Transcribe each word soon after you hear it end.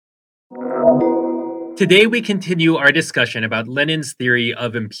Today, we continue our discussion about Lenin's theory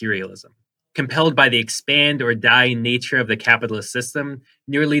of imperialism. Compelled by the expand or die nature of the capitalist system,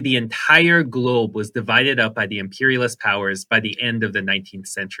 nearly the entire globe was divided up by the imperialist powers by the end of the 19th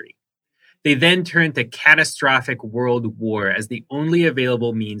century. They then turned to catastrophic world war as the only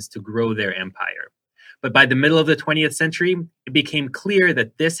available means to grow their empire. But by the middle of the 20th century, it became clear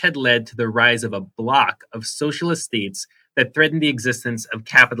that this had led to the rise of a bloc of socialist states that threatened the existence of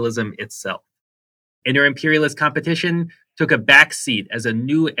capitalism itself. Inter-imperialist competition took a back seat as a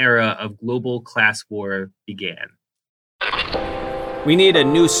new era of global class war began. We need a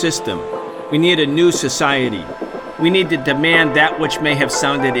new system. We need a new society. We need to demand that which may have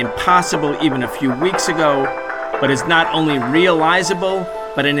sounded impossible even a few weeks ago, but is not only realizable,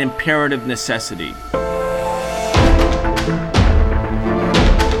 but an imperative necessity.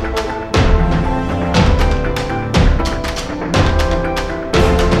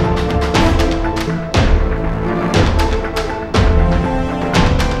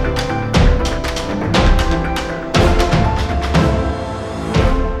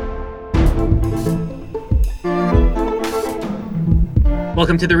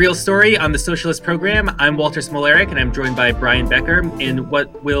 Welcome to The Real Story on the Socialist Program. I'm Walter Smolarek, and I'm joined by Brian Becker in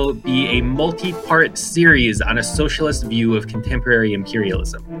what will be a multi-part series on a socialist view of contemporary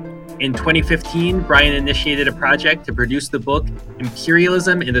imperialism. In 2015, Brian initiated a project to produce the book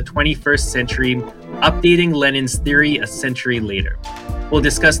Imperialism in the 21st Century, Updating Lenin's Theory a Century Later. We'll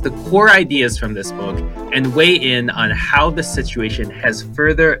discuss the core ideas from this book and weigh in on how the situation has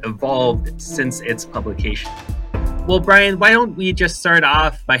further evolved since its publication. Well, Brian, why don't we just start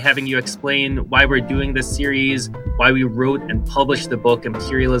off by having you explain why we're doing this series, why we wrote and published the book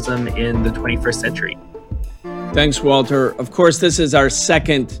Imperialism in the 21st Century. Thanks, Walter. Of course, this is our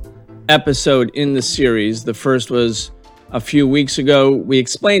second episode in the series. The first was a few weeks ago. We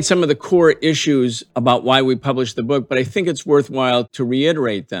explained some of the core issues about why we published the book, but I think it's worthwhile to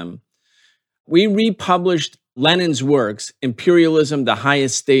reiterate them. We republished Lenin's works, Imperialism, the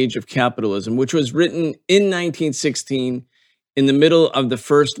Highest Stage of Capitalism, which was written in 1916 in the middle of the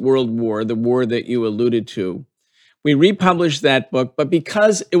First World War, the war that you alluded to. We republished that book, but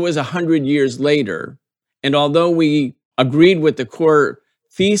because it was 100 years later, and although we agreed with the core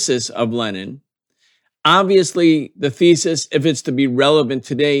thesis of Lenin, obviously the thesis, if it's to be relevant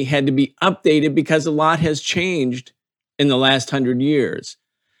today, had to be updated because a lot has changed in the last 100 years.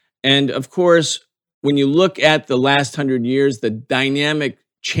 And of course, when you look at the last 100 years, the dynamic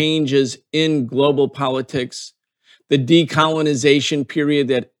changes in global politics, the decolonization period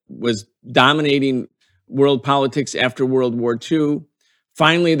that was dominating world politics after World War II,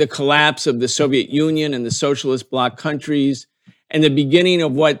 finally the collapse of the Soviet Union and the socialist bloc countries, and the beginning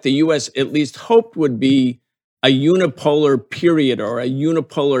of what the U.S. at least hoped would be a unipolar period or a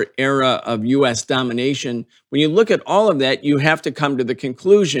unipolar era of U.S. domination. When you look at all of that, you have to come to the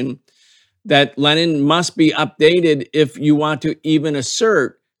conclusion that Lenin must be updated if you want to even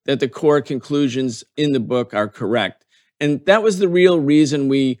assert that the core conclusions in the book are correct. And that was the real reason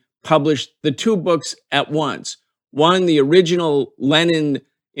we published the two books at once. One, the original Lenin,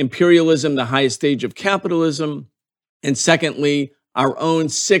 Imperialism, the Highest Stage of Capitalism, and secondly, our own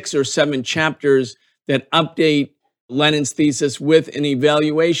 6 or 7 chapters that update Lenin's thesis with an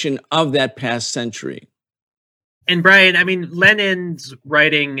evaluation of that past century. And Brian, I mean, Lenin's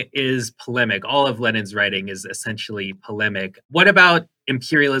writing is polemic. All of Lenin's writing is essentially polemic. What about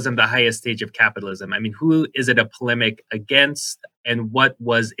Imperialism, the Highest Stage of Capitalism? I mean, who is it a polemic against, and what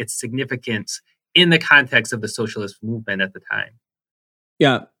was its significance in the context of the socialist movement at the time?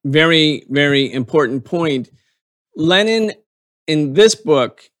 Yeah, very, very important point. Lenin, in this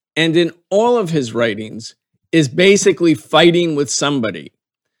book and in all of his writings, is basically fighting with somebody.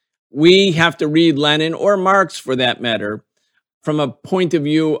 We have to read Lenin, or Marx for that matter, from a point of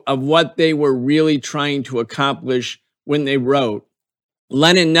view of what they were really trying to accomplish when they wrote.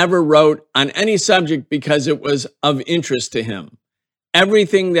 Lenin never wrote on any subject because it was of interest to him.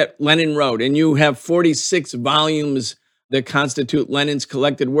 Everything that Lenin wrote, and you have 46 volumes that constitute Lenin's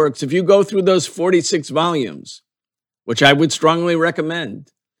collected works. If you go through those 46 volumes, which I would strongly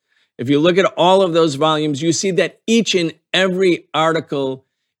recommend, if you look at all of those volumes, you see that each and every article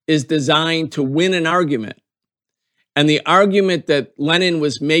is designed to win an argument. And the argument that Lenin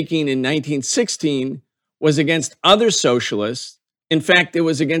was making in 1916 was against other socialists. In fact, it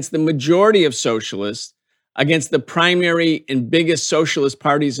was against the majority of socialists, against the primary and biggest socialist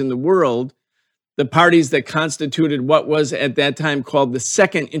parties in the world, the parties that constituted what was at that time called the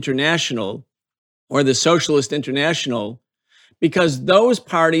Second International, or the Socialist International, because those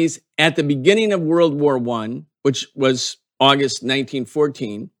parties at the beginning of World War I, which was August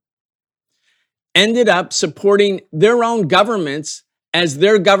 1914, ended up supporting their own governments as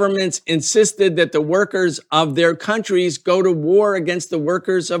their governments insisted that the workers of their countries go to war against the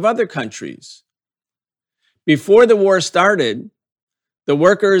workers of other countries. Before the war started, the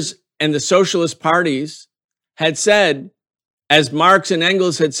workers and the socialist parties had said, as Marx and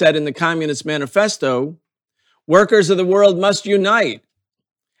Engels had said in the Communist Manifesto, workers of the world must unite.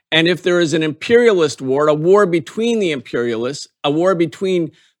 And if there is an imperialist war, a war between the imperialists, a war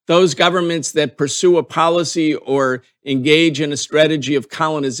between those governments that pursue a policy or engage in a strategy of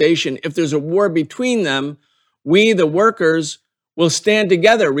colonization, if there's a war between them, we, the workers, will stand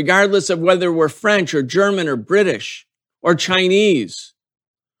together, regardless of whether we're French or German or British or Chinese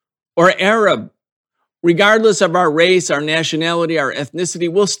or Arab. Regardless of our race, our nationality, our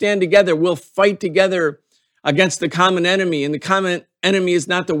ethnicity, we'll stand together. We'll fight together against the common enemy. And the common enemy is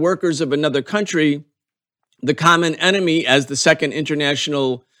not the workers of another country. The common enemy, as the Second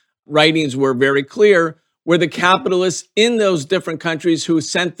International writings were very clear, were the capitalists in those different countries who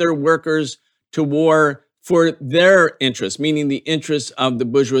sent their workers to war for their interests, meaning the interests of the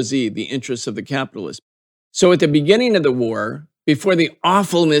bourgeoisie, the interests of the capitalists. So at the beginning of the war, before the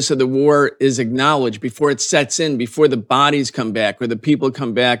awfulness of the war is acknowledged, before it sets in, before the bodies come back or the people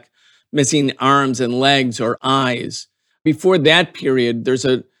come back missing arms and legs or eyes, before that period, there's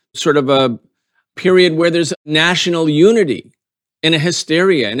a sort of a period where there's national unity and a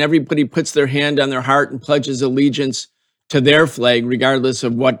hysteria, and everybody puts their hand on their heart and pledges allegiance to their flag, regardless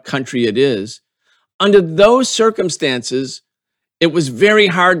of what country it is. Under those circumstances, it was very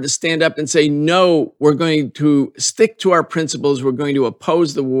hard to stand up and say, no, we're going to stick to our principles. We're going to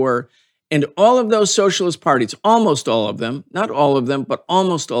oppose the war. And all of those socialist parties, almost all of them, not all of them, but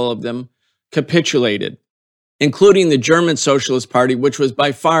almost all of them capitulated, including the German Socialist Party, which was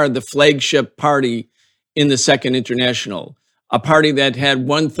by far the flagship party in the Second International, a party that had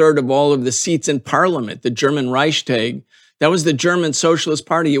 1/3 of all of the seats in parliament, the German Reichstag. That was the German Socialist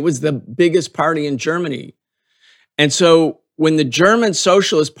Party. It was the biggest party in Germany. And so when the German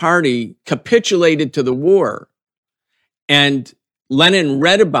Socialist Party capitulated to the war, and Lenin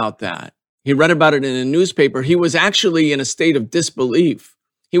read about that, he read about it in a newspaper, he was actually in a state of disbelief.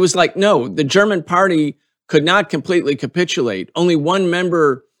 He was like, no, the German party could not completely capitulate. Only one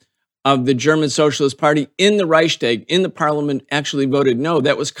member of the German Socialist Party in the Reichstag, in the parliament, actually voted no.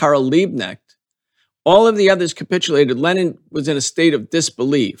 That was Karl Liebknecht. All of the others capitulated. Lenin was in a state of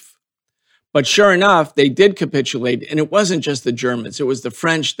disbelief. But sure enough, they did capitulate. And it wasn't just the Germans. It was the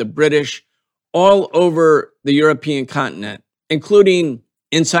French, the British, all over the European continent, including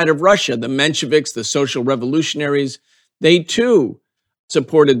inside of Russia, the Mensheviks, the social revolutionaries. They too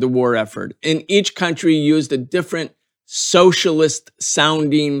supported the war effort. And each country used a different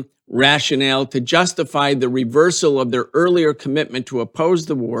socialist-sounding rationale to justify the reversal of their earlier commitment to oppose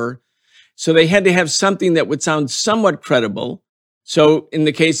the war. So they had to have something that would sound somewhat credible. So in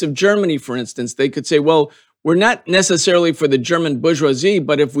the case of Germany, for instance, they could say, well, we're not necessarily for the German bourgeoisie,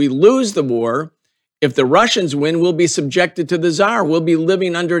 but if we lose the war, if the Russians win, we'll be subjected to the Tsar. We'll be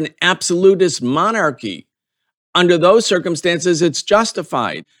living under an absolutist monarchy. Under those circumstances, it's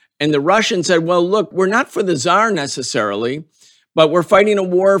justified. And the Russians said, well, look, we're not for the Tsar necessarily, but we're fighting a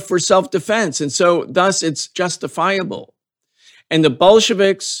war for self-defense. And so thus it's justifiable. And the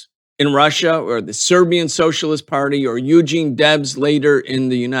Bolsheviks in Russia, or the Serbian Socialist Party, or Eugene Debs later in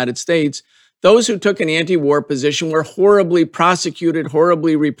the United States, those who took an anti-war position were horribly prosecuted,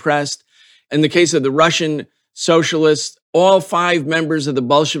 horribly repressed. In the case of the Russian socialists, all 5 members of the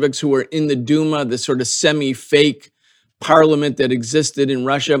Bolsheviks who were in the Duma, the sort of semi-fake parliament that existed in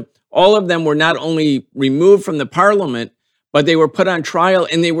Russia, all of them were not only removed from the parliament, but they were put on trial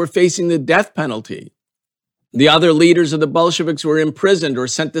and they were facing the death penalty. The other leaders of the Bolsheviks were imprisoned or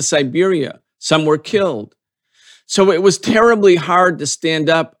sent to Siberia. Some were killed. So it was terribly hard to stand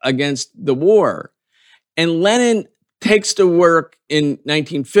up against the war. And Lenin takes to work in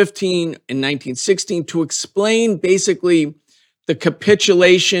 1915 and 1916 to explain basically the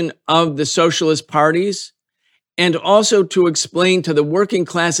capitulation of the socialist parties, and also to explain to the working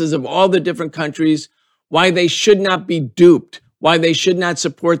classes of all the different countries why they should not be duped, why they should not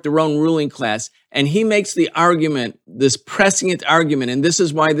support their own ruling class. And he makes the argument, this prescient argument, and this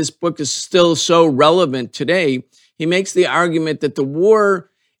is why this book is still so relevant today. He makes the argument that the war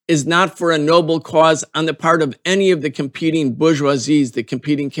is not for a noble cause on the part of any of the competing bourgeoisies, the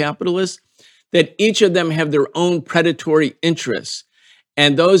competing capitalists, that each of them have their own predatory interests.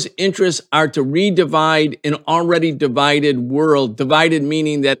 And those interests are to redivide an already divided world, divided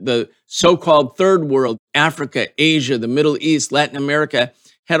meaning that the so-called third world, Africa, Asia, the Middle East, Latin America,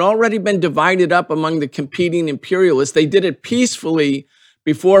 had already been divided up among the competing imperialists. They did it peacefully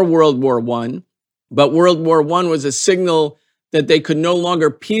before World War I. But World War I was a signal that they could no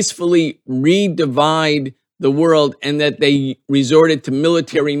longer peacefully redivide the world and that they resorted to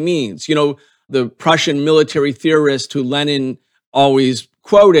military means. You know, the Prussian military theorist who Lenin always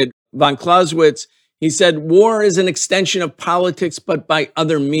quoted, von Clausewitz, he said, war is an extension of politics, but by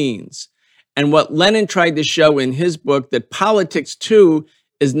other means. And what Lenin tried to show in his book, that politics too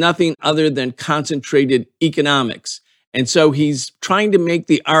is nothing other than concentrated economics. And so he's trying to make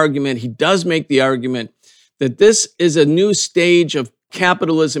the argument, he does make the argument, that this is a new stage of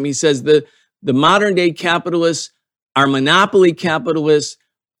capitalism. He says the modern day capitalists are monopoly capitalists.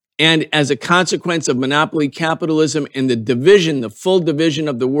 And as a consequence of monopoly capitalism and the division, the full division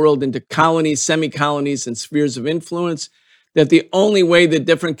of the world into colonies, semi-colonies, and spheres of influence, that the only way that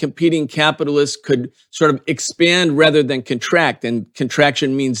different competing capitalists could sort of expand rather than contract, and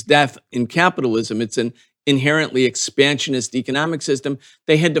contraction means death in capitalism, it's an inherently expansionist economic system,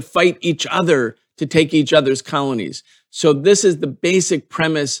 they had to fight each other to take each other's colonies. So this is the basic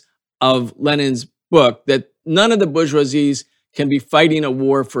premise of Lenin's book, that none of the bourgeoisies can be fighting a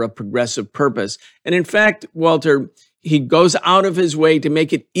war for a progressive purpose. And in fact, Walter, he goes out of his way to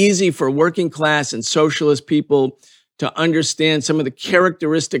make it easy for working class and socialist people to understand some of the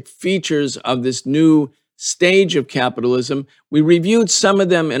characteristic features of this new stage of capitalism. We reviewed some of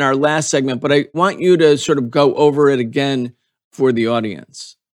them in our last segment, but I want you to sort of go over it again for the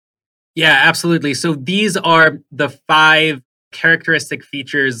audience. Yeah, absolutely. So these are the 5 characteristic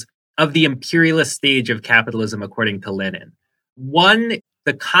features of the imperialist stage of capitalism, according to Lenin. 1,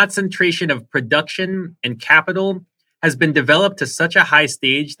 the concentration of production and capital has been developed to such a high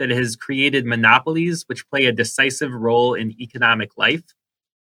stage that it has created monopolies which play a decisive role in economic life.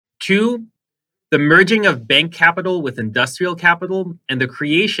 2, the merging of bank capital with industrial capital and the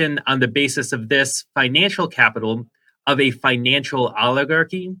creation on the basis of this financial capital of a financial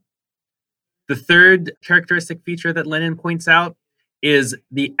oligarchy. The 3rd characteristic feature that Lenin points out is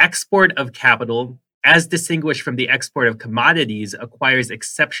the export of capital, as distinguished from the export of commodities, acquires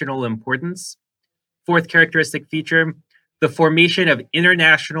exceptional importance. 4th characteristic feature, the formation of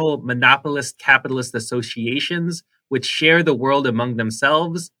international monopolist capitalist associations which share the world among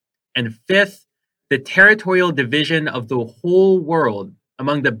themselves. And 5th, the territorial division of the whole world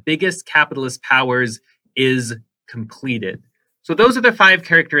among the biggest capitalist powers is completed. So those are the 5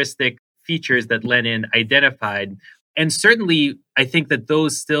 characteristic features that Lenin identified. And certainly, I think that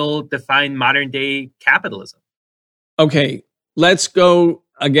those still define modern day capitalism. Okay, let's go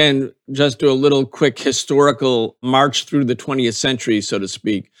again, just do a little quick historical march through the 20th century, so to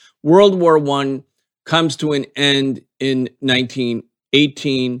speak. World War I comes to an end in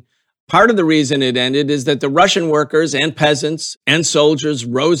 1918. Part of the reason it ended is that the Russian workers and peasants and soldiers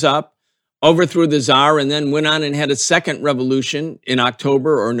rose up, overthrew the Tsar, and then went on and had a second revolution in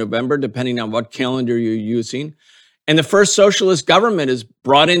October or November, depending on what calendar you're using. And the first socialist government is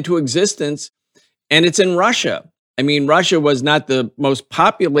brought into existence, and it's in Russia. I mean, Russia was not the most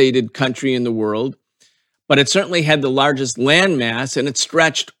populated country in the world, but it certainly had the largest landmass, and it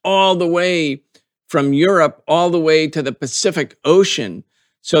stretched all the way from Europe all the way to the Pacific Ocean.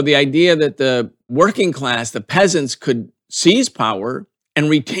 So the idea that the working class, the peasants, could seize power and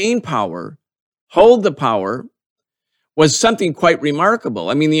retain power, hold the power, was something quite remarkable.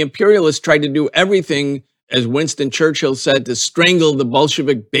 I mean, the imperialists tried to do everything, as Winston Churchill said, to strangle the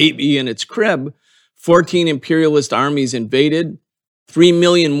Bolshevik baby in its crib. 14 imperialist armies invaded. 3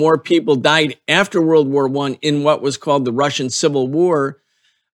 million more people died after World War I in what was called the Russian Civil War.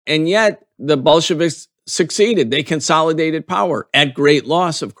 And yet the Bolsheviks succeeded. They consolidated power at great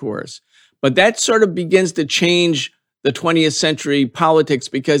loss, of course. But that sort of begins to change the 20th century politics,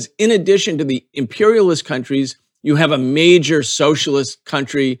 because in addition to the imperialist countries, you have a major socialist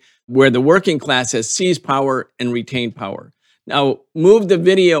country where the working class has seized power and retained power. Now, move the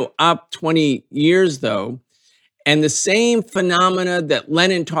video up 20 years, though, and the same phenomena that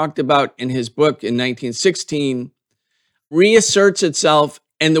Lenin talked about in his book in 1916 reasserts itself,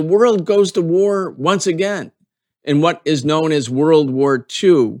 and the world goes to war once again in what is known as World War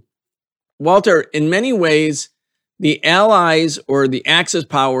II. Walter, in many ways, the Allies, or the Axis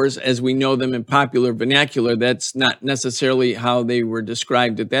powers, as we know them in popular vernacular, that's not necessarily how they were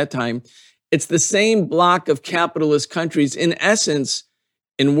described at that time. It's the same block of capitalist countries, in essence,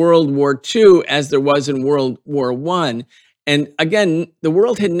 in World War II as there was in World War I. And again, the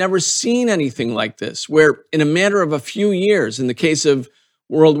world had never seen anything like this, where in a matter of a few years, in the case of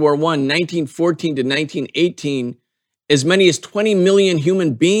World War I, 1914 to 1918, as many as 20 million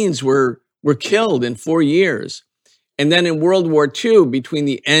human beings were killed in 4 years. And then in World War II, between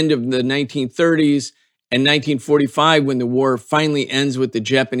the end of the 1930s and 1945, when the war finally ends with the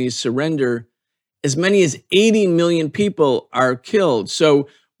Japanese surrender, as many as 80 million people are killed. So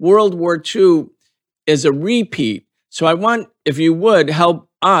World War II is a repeat. So I want, if you would, help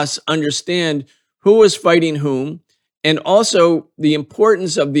us understand who was fighting whom, and also the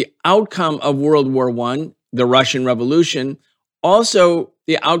importance of the outcome of World War I, the Russian Revolution. Also,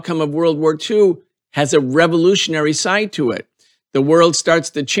 the outcome of World War II has a revolutionary side to it. The world starts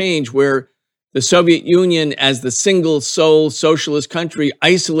to change where the Soviet Union, as the single sole socialist country,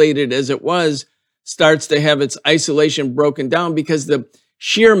 isolated as it was, starts to have its isolation broken down because the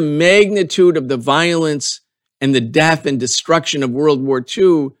sheer magnitude of the violence and the death and destruction of World War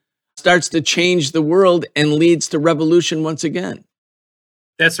II starts to change the world and leads to revolution once again.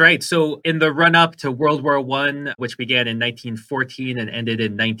 That's right. So in the run-up to World War I, which began in 1914 and ended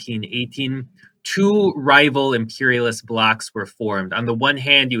in 1918, two rival imperialist blocs were formed. On the one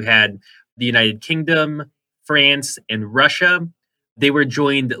hand, you had the United Kingdom, France, and Russia. They were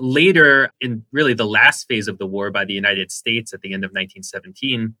joined later in really the last phase of the war by the United States at the end of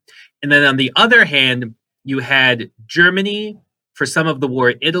 1917. And then on the other hand, you had Germany, for some of the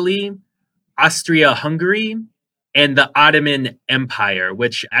war, Italy, Austria-Hungary, and the Ottoman Empire,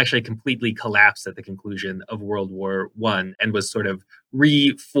 which actually completely collapsed at the conclusion of World War I and was sort of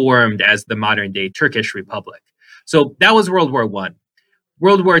reformed as the modern-day Turkish Republic. So that was World War I.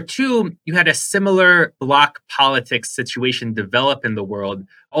 World War II, you had a similar bloc politics situation develop in the world,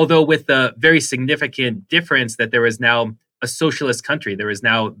 although with the very significant difference that there is now a socialist country. There is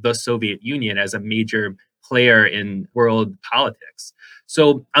now the Soviet Union as a major player in world politics.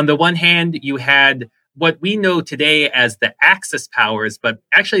 So on the one hand, you had what we know today as the Axis powers, but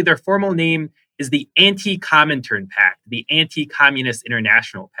actually their formal name is the Anti-Comintern Pact, the Anti-Communist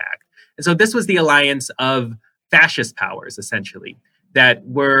International Pact. And so this was the alliance of fascist powers, essentially, that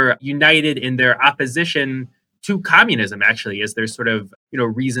were united in their opposition to communism, actually, as their sort of,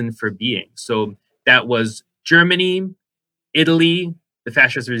 reason for being. So that was Germany, Italy, the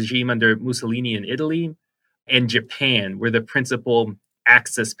fascist regime under Mussolini in Italy, and Japan were the principal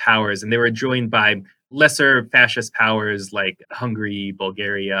Axis powers. And they were joined by lesser fascist powers like Hungary,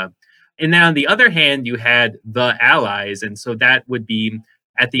 Bulgaria. And then on the other hand, you had the Allies. And so that would be,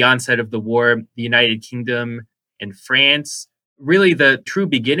 at the onset of the war, the United Kingdom and France. Really, the true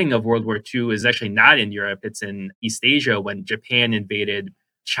beginning of World War II is actually not in Europe. It's in East Asia when Japan invaded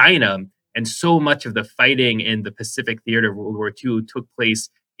China. And so much of the fighting in the Pacific theater of World War II took place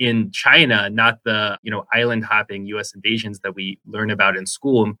in China, not the island hopping US invasions that we learn about in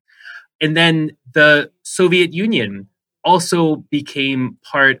school. And then the Soviet Union also became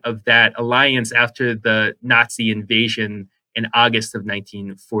part of that alliance after the Nazi invasion in August of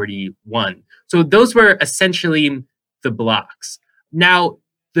 1941. So those were essentially the blocs. Now,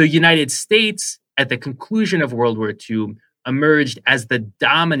 the United States, at the conclusion of World War II, emerged as the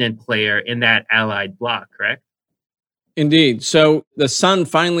dominant player in that allied bloc, correct? Indeed. So the sun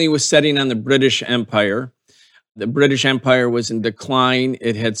finally was setting on the British Empire. The British Empire was in decline.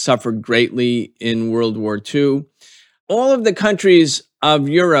 It had suffered greatly in World War II. All of the countries of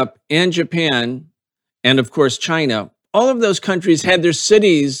Europe and Japan, and of course China, all of those countries had their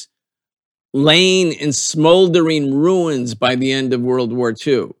cities laying in smoldering ruins by the end of World War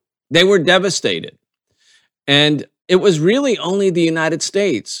II. They were devastated. And it was really only the United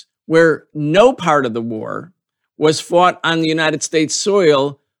States, where no part of the war was fought on the United States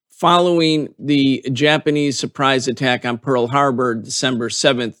soil following the Japanese surprise attack on Pearl Harbor, December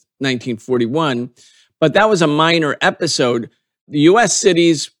 7th, 1941. But that was a minor episode. The U.S.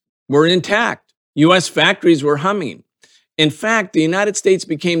 cities were intact. U.S. factories were humming. In fact, the United States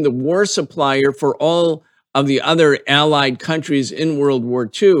became the war supplier for all of the other allied countries in World War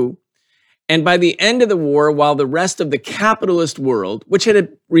II. And by the end of the war, while the rest of the capitalist world, which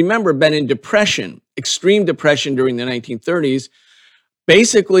had, remember, been in depression, extreme depression during the 1930s,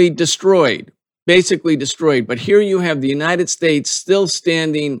 basically destroyed. But here you have the United States still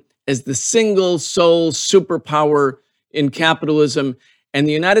standing as the single sole superpower in capitalism. And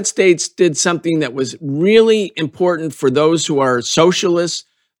the United States did something that was really important for those who are socialists,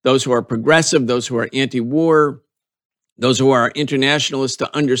 those who are progressive, those who are anti-war, those who are internationalists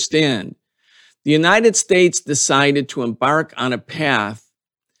to understand. The United States decided to embark on a path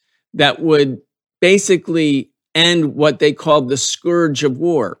that would basically end what they called the scourge of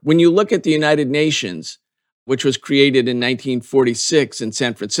war. When you look at the United Nations, which was created in 1946 in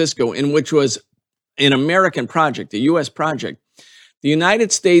San Francisco, and which was an American project, a U.S. project, the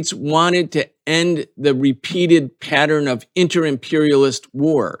United States wanted to end the repeated pattern of inter-imperialist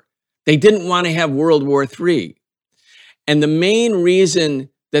war. They didn't want to have World War III. And the main reason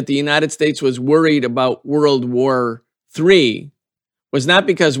that the United States was worried about World War III was not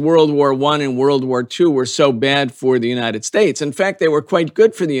because World War I and World War II were so bad for the United States. In fact, they were quite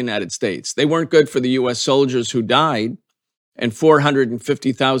good for the United States. They weren't good for the U.S. soldiers who died, and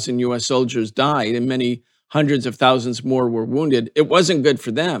 450,000 U.S. soldiers died, and many hundreds of thousands more were wounded. It wasn't good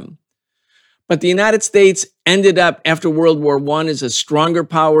for them. But the United States ended up, after World War I, as a stronger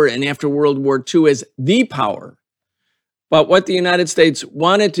power, and after World War II as the power. But what the United States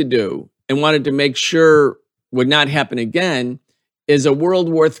wanted to do, and wanted to make sure would not happen again, is a World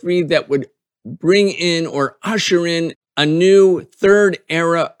War III that would bring in or usher in a new third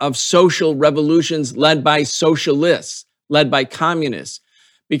era of social revolutions led by socialists, led by communists.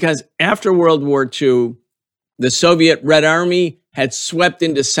 Because after World War II, the Soviet Red Army had swept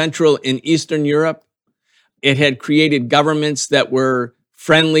into Central and Eastern Europe. It had created governments that were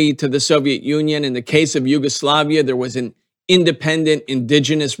friendly to the Soviet Union. In the case of Yugoslavia, there was an independent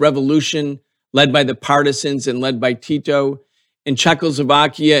indigenous revolution led by the partisans and led by Tito. In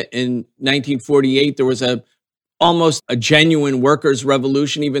Czechoslovakia in 1948, there was almost a genuine workers'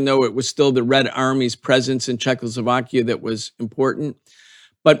 revolution, even though it was still the Red Army's presence in Czechoslovakia that was important.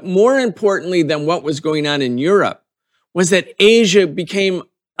 But more importantly than what was going on in Europe was that Asia became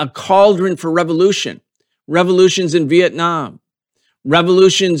a cauldron for revolution. Revolutions in Vietnam,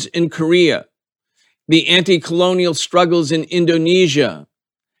 revolutions in Korea, the anti-colonial struggles in Indonesia,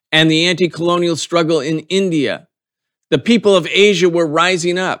 and the anti-colonial struggle in India. The people of Asia were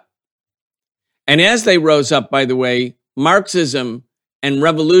rising up. And as they rose up, by the way, Marxism and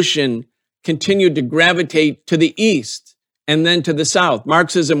revolution continued to gravitate to the east and then to the south.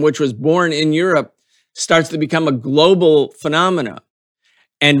 Marxism, which was born in Europe, starts to become a global phenomena.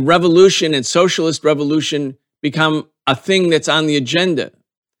 And revolution and socialist revolution become a thing that's on the agenda.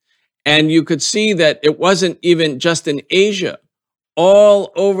 And you could see that it wasn't even just in Asia.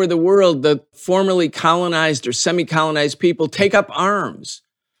 All over the world, the formerly colonized or semi-colonized people take up arms,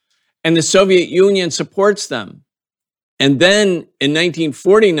 and the Soviet Union supports them. And then in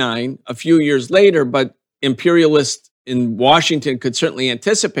 1949, a few years later, but imperialists in Washington could certainly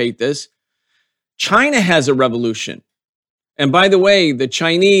anticipate this, China has a revolution. And by the way, the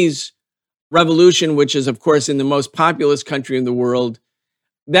Chinese revolution, which is, of course, in the most populous country in the world,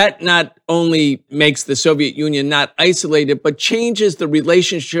 that not only makes the Soviet Union not isolated, but changes the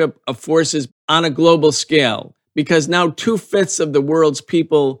relationship of forces on a global scale, because now 2/5 of the world's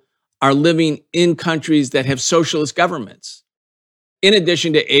people are living in countries that have socialist governments. In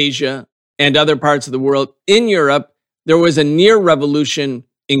addition to Asia and other parts of the world, in Europe, there was a near revolution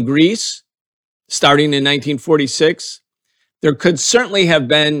in Greece, starting in 1946. There could certainly have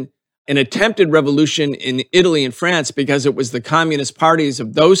been an attempted revolution in Italy and France, because it was the communist parties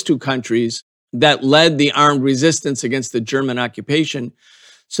of those two countries that led the armed resistance against the German occupation.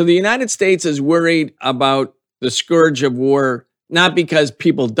 So the United States is worried about the scourge of war, not because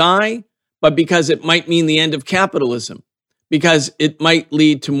people die, but because it might mean the end of capitalism, because it might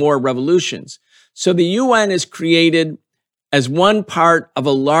lead to more revolutions. So the UN is created as one part of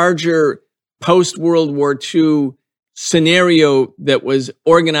a larger post-World War II scenario that was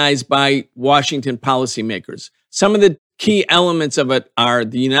organized by Washington policymakers. Some of the key elements of it are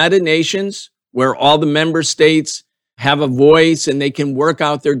the United Nations, where all the member states have a voice and they can work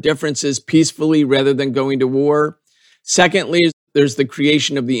out their differences peacefully rather than going to war. Secondly, there's the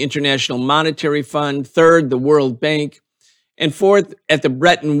creation of the International Monetary Fund. Third, the World Bank. And fourth, at the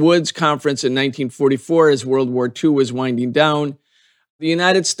Bretton Woods Conference in 1944, as World War II was winding down, the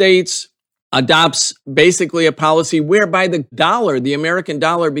United States adopts basically a policy whereby the dollar, the American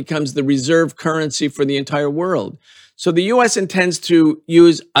dollar, becomes the reserve currency for the entire world. So the U.S. intends to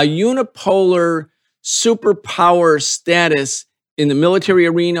use a unipolar superpower status in the military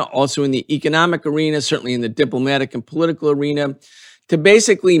arena, also in the economic arena, certainly in the diplomatic and political arena, to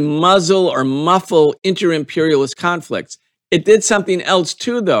basically muzzle or muffle inter-imperialist conflicts. It did something else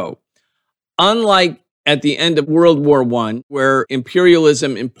too, though. Unlike at the end of World War I, where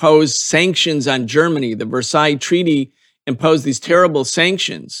imperialism imposed sanctions on Germany, the Versailles Treaty imposed these terrible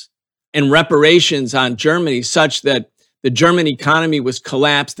sanctions and reparations on Germany, such that the German economy was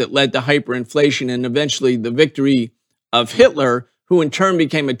collapsed, that led to hyperinflation and eventually the victory of Hitler, who in turn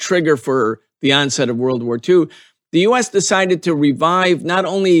became a trigger for the onset of World War II. The U.S. decided to revive not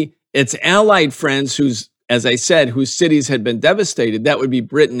only its allied friends, as I said, whose cities had been devastated, that would be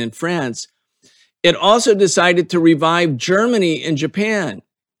Britain and France. It also decided to revive Germany and Japan,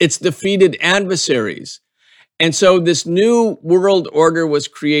 its defeated adversaries. And so this new world order was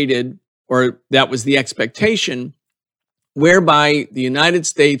created, or that was the expectation, whereby the United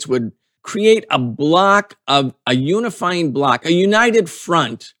States would create a block of a unifying block, a united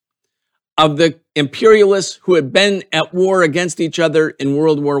front of the imperialists who had been at war against each other in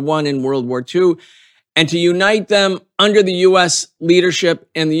World War I and World War II, and to unite them under the U.S. leadership.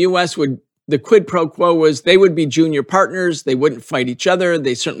 And the U.S. the quid pro quo was they would be junior partners. They wouldn't fight each other.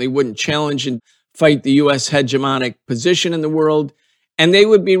 They certainly wouldn't challenge and fight the U.S. hegemonic position in the world. And they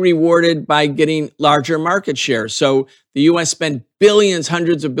would be rewarded by getting larger market share. So the U.S. spent billions,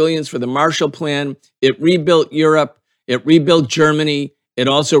 hundreds of billions for the Marshall Plan. It rebuilt Europe. It rebuilt Germany. It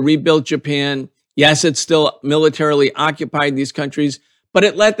also rebuilt Japan. Yes, it still militarily occupied these countries, but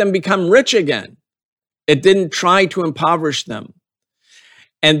it let them become rich again. It didn't try to impoverish them.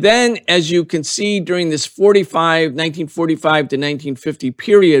 And then, as you can see, during this 1945 to 1950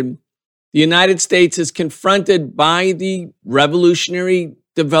 period, the United States is confronted by the revolutionary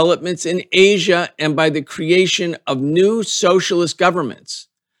developments in Asia and by the creation of new socialist governments.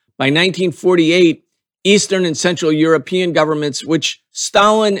 By 1948, Eastern and Central European governments, which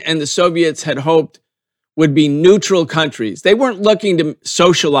Stalin and the Soviets had hoped would be neutral countries. They weren't looking to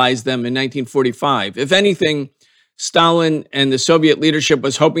socialize them in 1945. If anything, Stalin and the Soviet leadership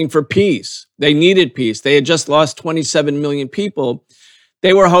was hoping for peace. They needed peace. They had just lost 27 million people.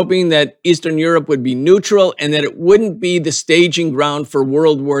 They were hoping that Eastern Europe would be neutral and that it wouldn't be the staging ground for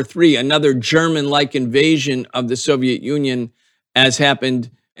World War III, another German-like invasion of the Soviet Union, as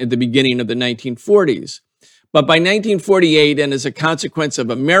happened at the beginning of the 1940s. But by 1948, and as a consequence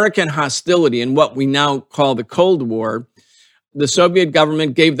of American hostility in what we now call the Cold War, the Soviet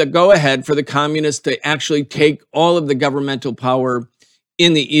government gave the go-ahead for the communists to actually take all of the governmental power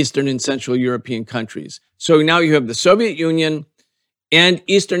in the Eastern and Central European countries. So now you have the Soviet Union and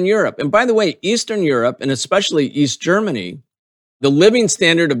Eastern Europe. And by the way, Eastern Europe, and especially East Germany, the living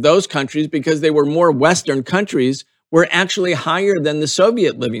standard of those countries, because they were more Western countries, were actually higher than the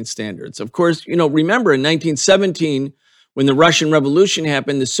Soviet living standards. Of course, remember in 1917, when the Russian Revolution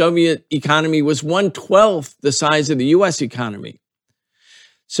happened, the Soviet economy was 1/12 the size of the US economy.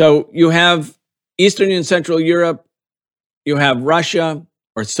 So you have Eastern and Central Europe, you have Russia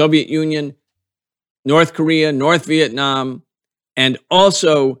or Soviet Union, North Korea, North Vietnam, and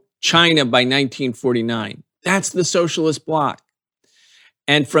also China by 1949. That's the socialist bloc.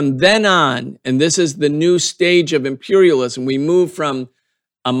 And from then on, and this is the new stage of imperialism, we move from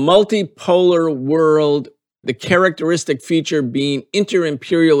a multipolar world, the characteristic feature being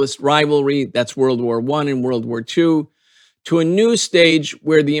inter-imperialist rivalry, that's World War I and World War II, to a new stage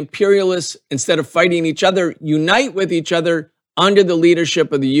where the imperialists, instead of fighting each other, unite with each other under the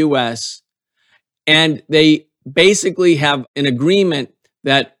leadership of the US. And they basically have an agreement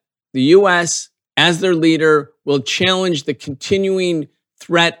that the US, as their leader, will challenge the continuing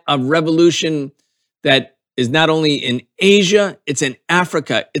threat of revolution that is not only in Asia, it's in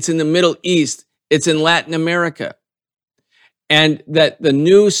Africa, it's in the Middle East, it's in Latin America. And that the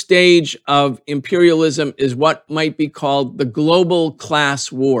new stage of imperialism is what might be called the global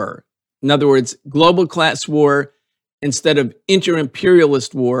class war. In other words, global class war instead of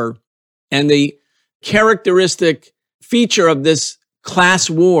inter-imperialist war. And the characteristic feature of this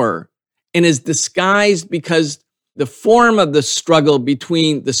class war, and is disguised because the form of the struggle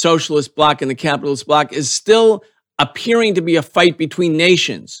between the socialist bloc and the capitalist bloc is still appearing to be a fight between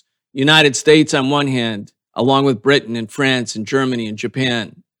nations. United States on one hand, along with Britain and France and Germany and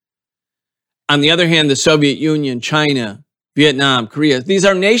Japan. On the other hand, the Soviet Union, China, Vietnam, Korea, these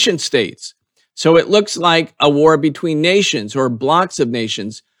are nation states. So it looks like a war between nations or blocks of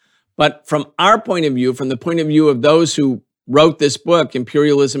nations. But from our point of view, from the point of view of those who wrote this book,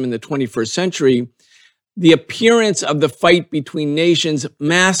 Imperialism in the 21st Century, the appearance of the fight between nations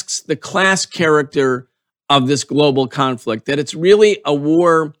masks the class character of this global conflict, that it's really a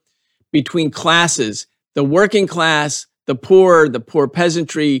war between classes, the working class, the poor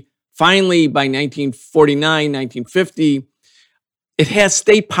peasantry. Finally, by 1949, 1950, it has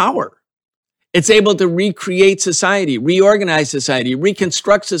state power. It's able to recreate society, reorganize society,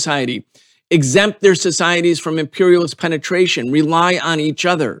 reconstruct society, exempt their societies from imperialist penetration, rely on each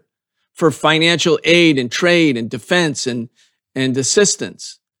other for financial aid and trade and defense and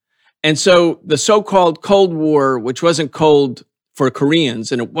assistance. And so the so-called Cold War, which wasn't cold for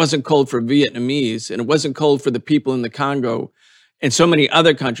Koreans, and it wasn't cold for Vietnamese, and it wasn't cold for the people in the Congo and so many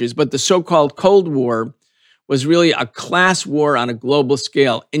other countries, but the so-called Cold War was really a class war on a global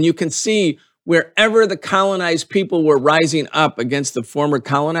scale. And you can see wherever the colonized people were rising up against the former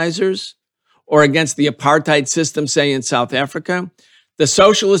colonizers or against the apartheid system, say in South Africa, the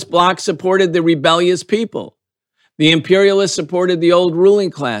socialist bloc supported the rebellious people. The imperialists supported the old ruling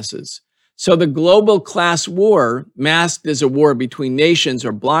classes. So the global class war, masked as a war between nations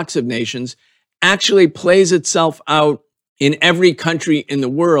or blocks of nations, actually plays itself out in every country in the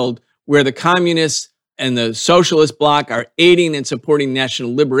world where the communists and the socialist bloc are aiding and supporting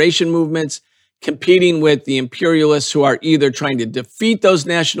national liberation movements, competing with the imperialists who are either trying to defeat those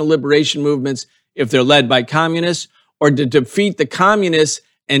national liberation movements if they're led by communists, or to defeat the communists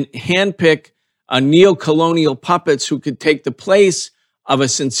and handpick neo-colonial puppets who could take the place of a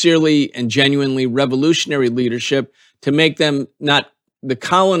sincerely and genuinely revolutionary leadership to make them not the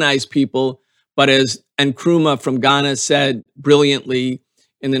colonized people, but as Nkrumah from Ghana said brilliantly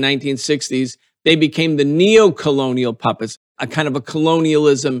in the 1960s, they became the neo-colonial puppets, a kind of a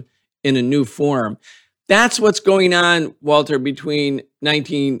colonialism in a new form. That's what's going on, Walter, between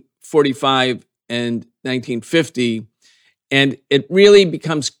 1945 and 1950. And it really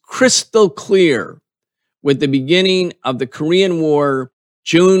becomes crystal clear with the beginning of the Korean War,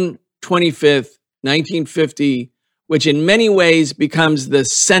 June 25th, 1950, which in many ways becomes the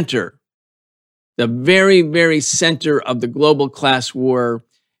center, the very, very center of the global class war.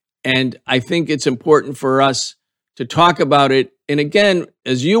 And I think it's important for us to talk about it. And again,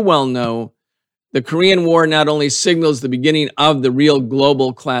 as you well know, the Korean War not only signals the beginning of the real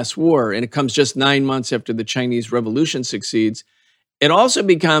global class war, and it comes just 9 months after the Chinese Revolution succeeds, it also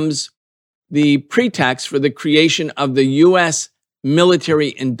becomes the pretext for the creation of the U.S.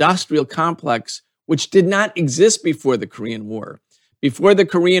 military-industrial complex, which did not exist before the Korean War. Before the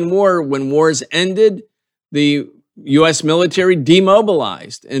Korean War, when wars ended, the U.S. military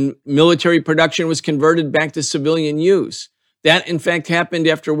demobilized and military production was converted back to civilian use. That, in fact, happened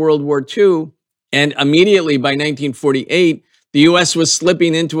after World War II. And immediately by 1948, the U.S. was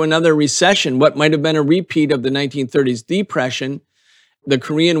slipping into another recession, what might have been a repeat of the 1930s depression. The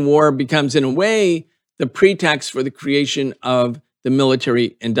Korean War becomes, in a way, the pretext for the creation of the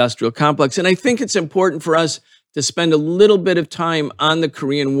military-industrial complex. And I think it's important for us to spend a little bit of time on the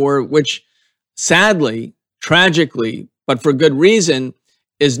Korean War, which sadly, tragically, but for good reason,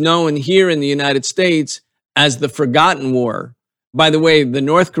 is known here in the United States as the Forgotten War. By the way, the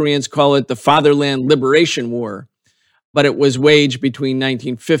North Koreans call it the Fatherland Liberation War, but it was waged between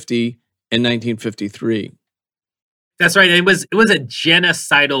 1950 and 1953. That's right. It was a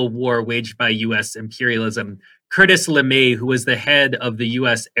genocidal war waged by U.S. imperialism. Curtis LeMay, who was the head of the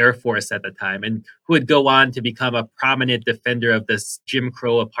U.S. Air Force at the time, and who would go on to become a prominent defender of this Jim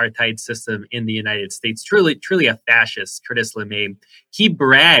Crow apartheid system in the United States, truly a fascist, Curtis LeMay, he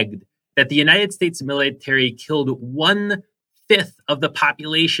bragged that the United States military killed 1/5 of the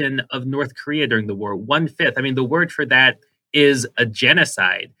population of North Korea during the war. 1/5. I mean, the word for that is a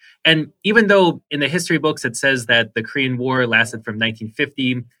genocide. And even though in the history books it says that the Korean War lasted from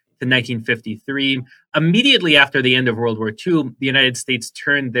 1950 to 1953, immediately after the end of World War II, the United States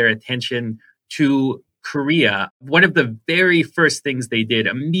turned their attention to Korea. One of the very first things they did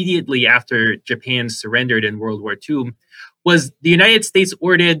immediately after Japan surrendered in World War II was the United States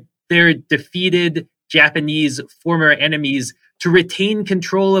ordered their defeated Japanese former enemies to retain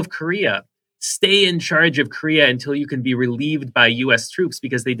control of Korea, stay in charge of Korea until you can be relieved by U.S. troops,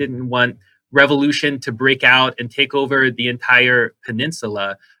 because they didn't want revolution to break out and take over the entire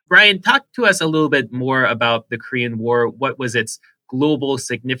peninsula. Brian, talk to us a little bit more about the Korean War. What was its global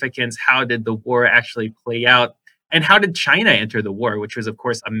significance? How did the war actually play out? And how did China enter the war, which was, of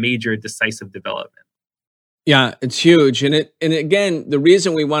course, a major decisive development? Yeah, it's huge. And again, the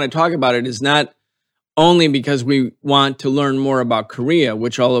reason we want to talk about it is not only because we want to learn more about Korea,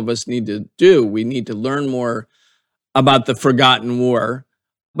 which all of us need to do. We need to learn more about the Forgotten War,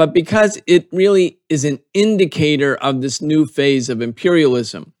 but because it really is an indicator of this new phase of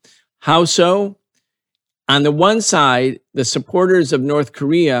imperialism. How so? On the one side, the supporters of North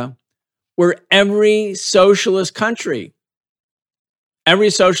Korea were every socialist country.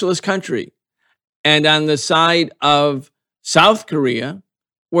 And on the side of South Korea,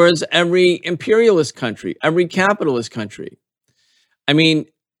 was every imperialist country, every capitalist country. I mean,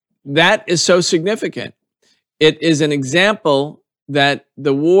 that is so significant. It is an example that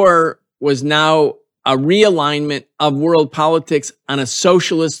the war was now a realignment of world politics on a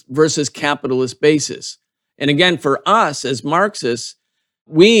socialist versus capitalist basis. And again, for us as Marxists,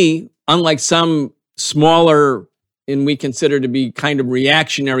 we, unlike some smaller and we consider to be kind of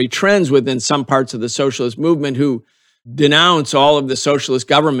reactionary trends within some parts of the socialist movement who denounce all of the socialist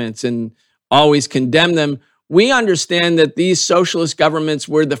governments and always condemn them, we understand that these socialist governments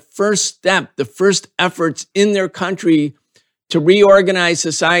were the first step, the first efforts in their country to reorganize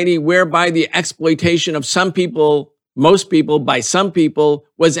society whereby the exploitation of some people, most people, by some people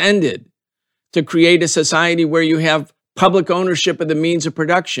was ended, to create a society where you have public ownership of the means of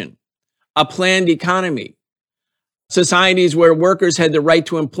production, a planned economy, societies where workers had the right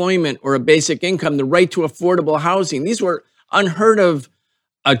to employment or a basic income, the right to affordable housing. These were unheard of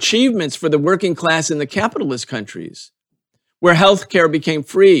achievements for the working class in the capitalist countries, where healthcare became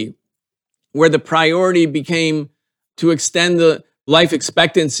free, where the priority became to extend the life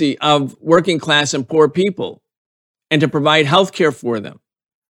expectancy of working class and poor people and to provide healthcare for them.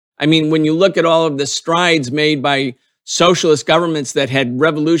 I mean, when you look at all of the strides made by socialist governments that had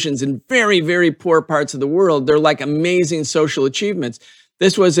revolutions in very, very poor parts of the world, they're like amazing social achievements.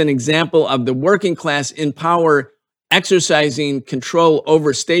 This was an example of the working class in power exercising control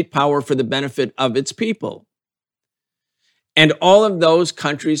over state power for the benefit of its people. And all of those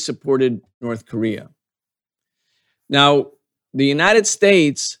countries supported North Korea. Now, the United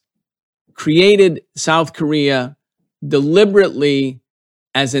States created South Korea deliberately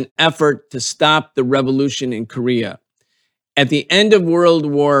as an effort to stop the revolution in Korea. At the end of World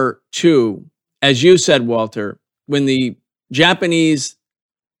War II, as you said, Walter, when the Japanese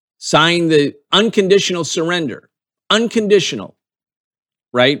signed the unconditional surrender, unconditional,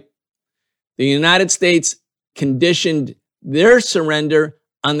 right? The United States conditioned their surrender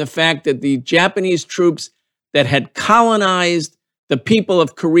on the fact that the Japanese troops that had colonized the people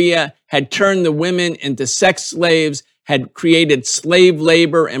of Korea, had turned the women into sex slaves, had created slave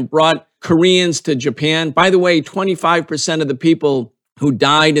labor and brought Koreans to Japan. By the way, 25% of the people who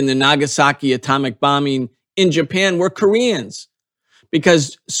died in the Nagasaki atomic bombing in Japan were Koreans,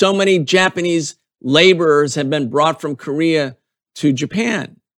 because so many Japanese laborers had been brought from Korea to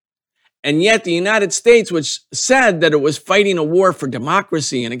Japan. And yet the United States, which said that it was fighting a war for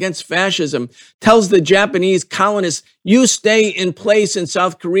democracy and against fascism, tells the Japanese colonists, you stay in place in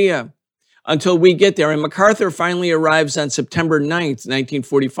South Korea until we get there. And MacArthur finally arrives on September 9th,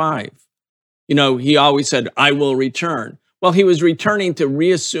 1945. You know, he always said, I will return. Well, he was returning to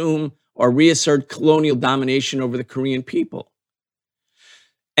reassume or reassert colonial domination over the Korean people.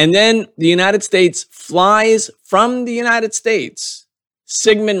 And then the United States flies from the United States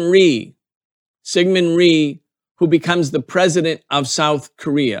Syngman Rhee, who becomes the president of South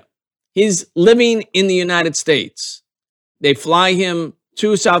Korea. He's living in the United States. They fly him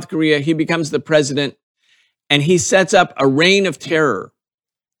to South Korea. He becomes the president, and he sets up a reign of terror.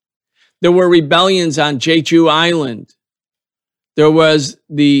 There were rebellions on Jeju Island. There was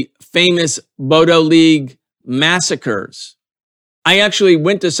the famous Bodo League massacres. I actually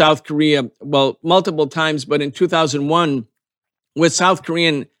went to South Korea, well, multiple times, but in 2001, with South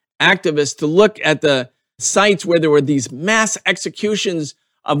Korean activists to look at the sites where there were these mass executions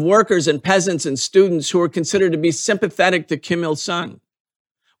of workers and peasants and students who were considered to be sympathetic to Kim Il-sung.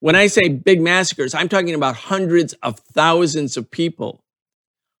 When I say big massacres, I'm talking about hundreds of thousands of people.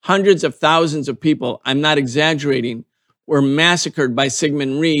 Hundreds of thousands of people, I'm not exaggerating, were massacred by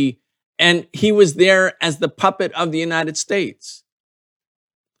Syngman Rhee, and he was there as the puppet of the United States.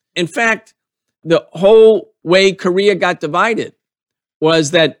 In fact, the whole way Korea got divided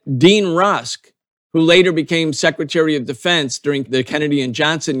was that Dean Rusk, who later became Secretary of Defense during the Kennedy and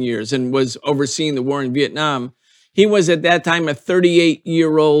Johnson years and was overseeing the war in Vietnam, he was at that time a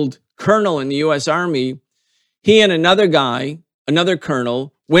 38-year-old colonel in the U.S. Army. He and another guy, another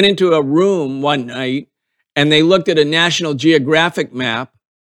colonel, went into a room one night and they looked at a National Geographic map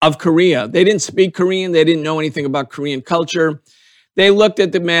of Korea. They didn't speak Korean. They didn't know anything about Korean culture. They looked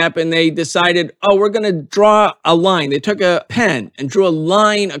at the map and they decided, oh, we're going to draw a line. They took a pen and drew a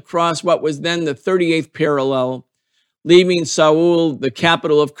line across what was then the 38th parallel, leaving Seoul, the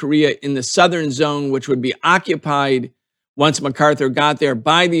capital of Korea, in the southern zone, which would be occupied once MacArthur got there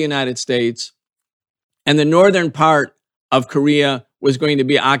by the United States. And the northern part of Korea was going to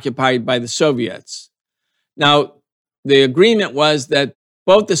be occupied by the Soviets. Now, the agreement was that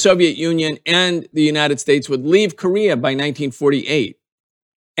both the Soviet Union and the United States would leave Korea by 1948.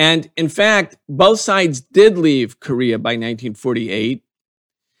 And in fact, both sides did leave Korea by 1948.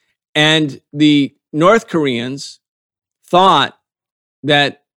 And the North Koreans thought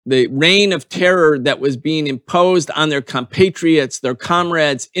that the reign of terror that was being imposed on their compatriots, their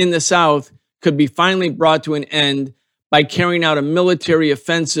comrades in the South, could be finally brought to an end by carrying out a military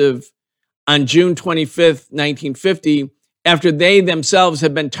offensive on June 25th, 1950, after they themselves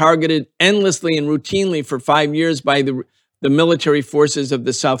had been targeted endlessly and routinely for 5 years by the military forces of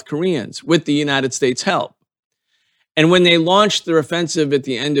the South Koreans with the United States' help. And when they launched their offensive at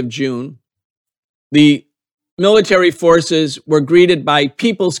the end of June, the military forces were greeted by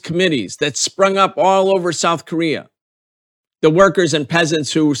people's committees that sprung up all over South Korea, the workers and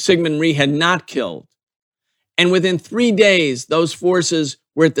peasants who Syngman Rhee had not killed. And within 3 days, those forces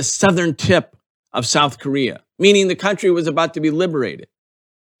were at the southern tip of South Korea, meaning the country was about to be liberated.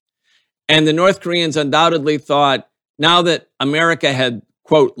 And the North Koreans undoubtedly thought, now that America had,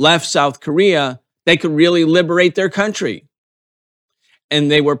 quote, left South Korea, they could really liberate their country. And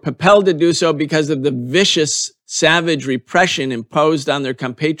they were propelled to do so because of the vicious, savage repression imposed on their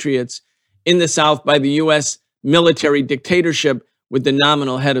compatriots in the South by the U.S. military dictatorship with the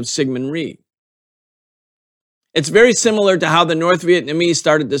nominal head of Syngman Rhee. It's very similar to how the North Vietnamese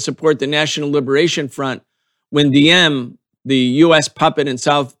started to support the National Liberation Front when Diem, the U.S. puppet in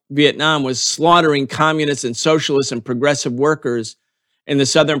South Vietnam, was slaughtering communists and socialists and progressive workers in the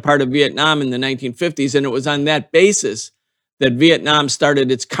southern part of Vietnam in the 1950s. And it was on that basis that Vietnam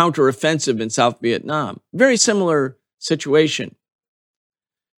started its counteroffensive in South Vietnam. Very similar situation.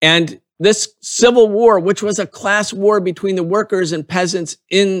 And this civil war, which was a class war between the workers and peasants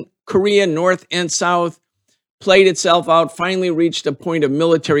in Korea, North and South, played itself out, finally reached a point of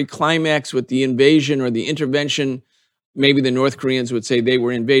military climax with the invasion or the intervention. Maybe the North Koreans would say they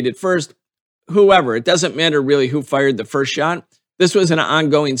were invaded first. Whoever, it doesn't matter really who fired the first shot. This was an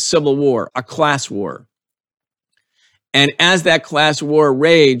ongoing civil war, a class war. And as that class war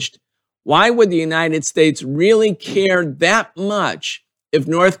raged, why would the United States really care that much if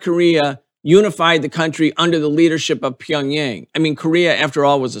North Korea unified the country under the leadership of Pyongyang? I mean, Korea, after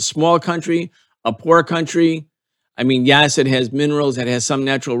all, was a small country, a poor country. I mean, yes, it has minerals, it has some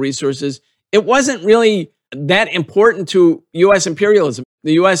natural resources. It wasn't really that important to U.S. imperialism.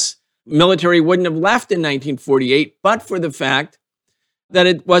 The U.S. military wouldn't have left in 1948, but for the fact that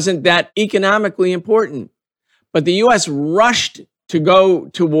it wasn't that economically important. But the U.S. rushed to go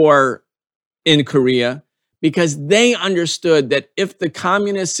to war in Korea because they understood that if the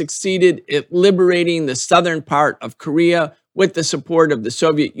communists succeeded at liberating the southern part of Korea with the support of the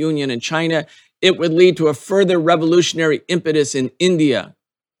Soviet Union and China, it would lead to a further revolutionary impetus in India,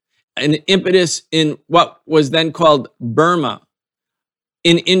 an impetus in what was then called Burma,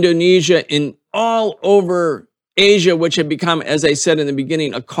 in Indonesia, in all over Asia, which had become, as I said in the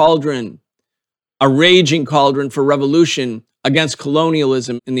beginning, a cauldron, a raging cauldron for revolution against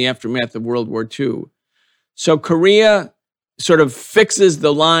colonialism in the aftermath of World War II. So Korea sort of fixes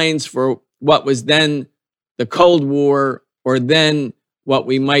the lines for what was then the Cold War, or then what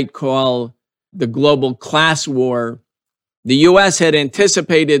we might call the global class war. The U.S. had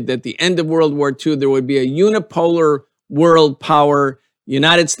anticipated that at the end of World War II, there would be a unipolar world power,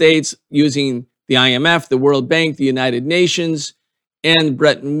 United States using the IMF, the World Bank, the United Nations, and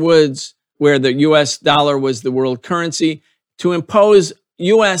Bretton Woods, where the U.S. dollar was the world currency, to impose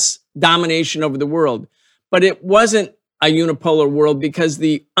U.S. domination over the world. But it wasn't a unipolar world because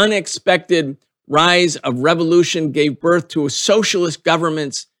the unexpected rise of revolution gave birth to socialist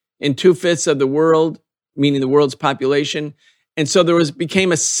governments in 2/5 of the world, meaning the world's population. And so there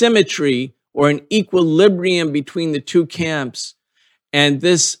became a symmetry or an equilibrium between the two camps. And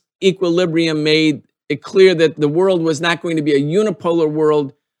this equilibrium made it clear that the world was not going to be a unipolar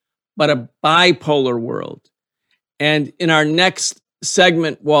world, but a bipolar world. And in our next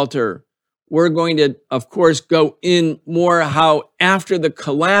segment, Walter, we're going to, of course, go in more how after the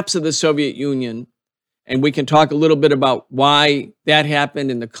collapse of the Soviet Union, and we can talk a little bit about why that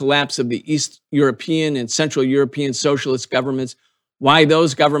happened and the collapse of the East European and Central European socialist governments, why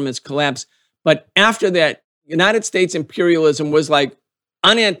those governments collapsed. But after that, United States imperialism was like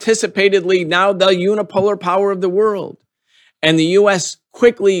unanticipatedly now the unipolar power of the world. And the U.S.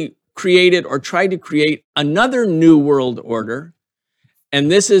 quickly created or tried to create another new world order. And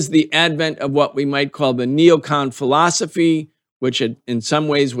this is the advent of what we might call the neocon philosophy, which in some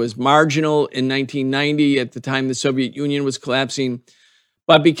ways was marginal in 1990 at the time the Soviet Union was collapsing,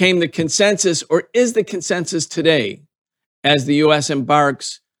 but became the consensus, or is the consensus today, as the U.S.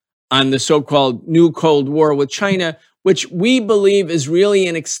 embarks on the so-called new Cold War with China, which we believe is really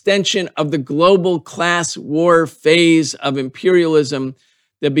an extension of the global class war phase of imperialism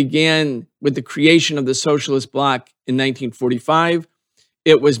that began with the creation of the socialist bloc in 1945.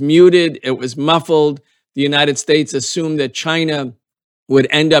 It was muted, it was muffled. The United States assumed that China would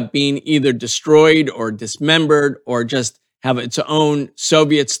end up being either destroyed or dismembered or just have its own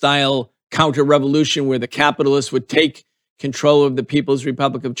Soviet-style counter-revolution where the capitalists would take control of the People's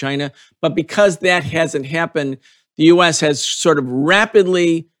Republic of China. But because that hasn't happened, the U.S. has sort of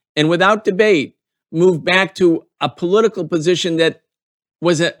rapidly and without debate moved back to a political position that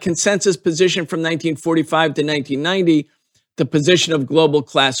was a consensus position from 1945 to 1990, the position of global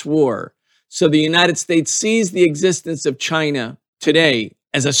class war. So the United States sees the existence of China today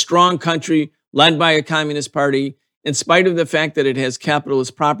as a strong country led by a communist party, in spite of the fact that it has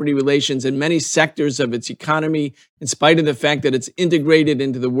capitalist property relations in many sectors of its economy, in spite of the fact that it's integrated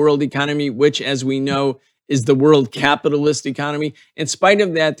into the world economy, which, as we know, is the world capitalist economy. In spite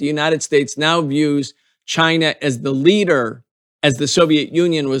of that, the United States now views China as the leader, as the Soviet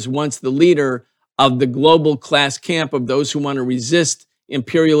Union was once the leader of the global class camp of those who want to resist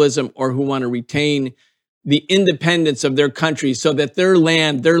imperialism or who want to retain the independence of their country so that their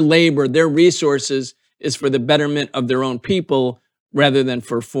land, their labor, their resources is for the betterment of their own people rather than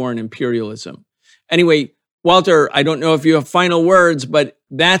for foreign imperialism. Anyway, Walter, I don't know if you have final words, but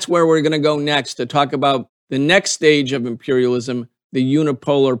that's where we're going to go next to talk about the next stage of imperialism, the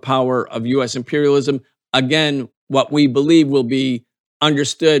unipolar power of U.S. imperialism. Again, what we believe will be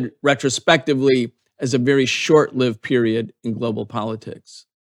understood retrospectively as a very short-lived period in global politics.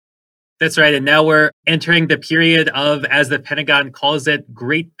 That's right. And now we're entering the period of, as the Pentagon calls it,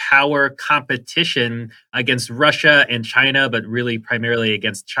 great power competition against Russia and China, but really primarily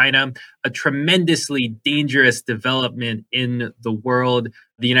against China. A tremendously dangerous development in the world.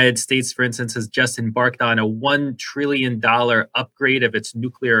 The United States, for instance, has just embarked on a $1 trillion upgrade of its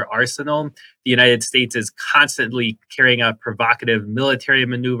nuclear arsenal. The United States is constantly carrying out provocative military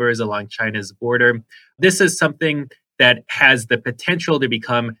maneuvers along China's border. This is something that has the potential to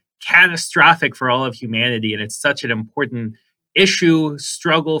become catastrophic for all of humanity. And it's such an important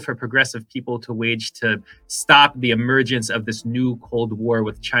struggle for progressive people to wage to stop the emergence of this new Cold War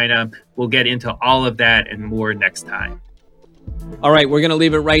with China. We'll get into all of that and more next time. All right, we're going to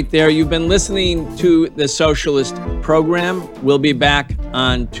leave it right there. You've been listening to the Socialist Program. We'll be back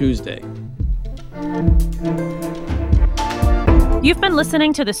on Tuesday. You've been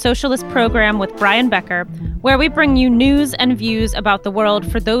listening to the Socialist Program with Brian Becker, where we bring you news and views about the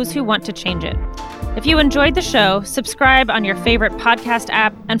world for those who want to change it. If you enjoyed the show, subscribe on your favorite podcast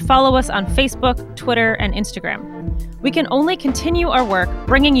app and follow us on Facebook, Twitter, and Instagram. We can only continue our work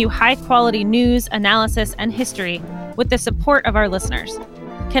bringing you high-quality news, analysis, and history with the support of our listeners.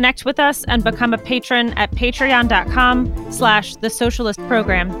 Connect with us and become a patron at patreon.com/The Socialist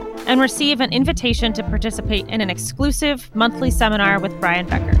Program and receive an invitation to participate in an exclusive monthly seminar with Brian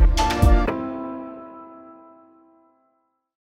Becker.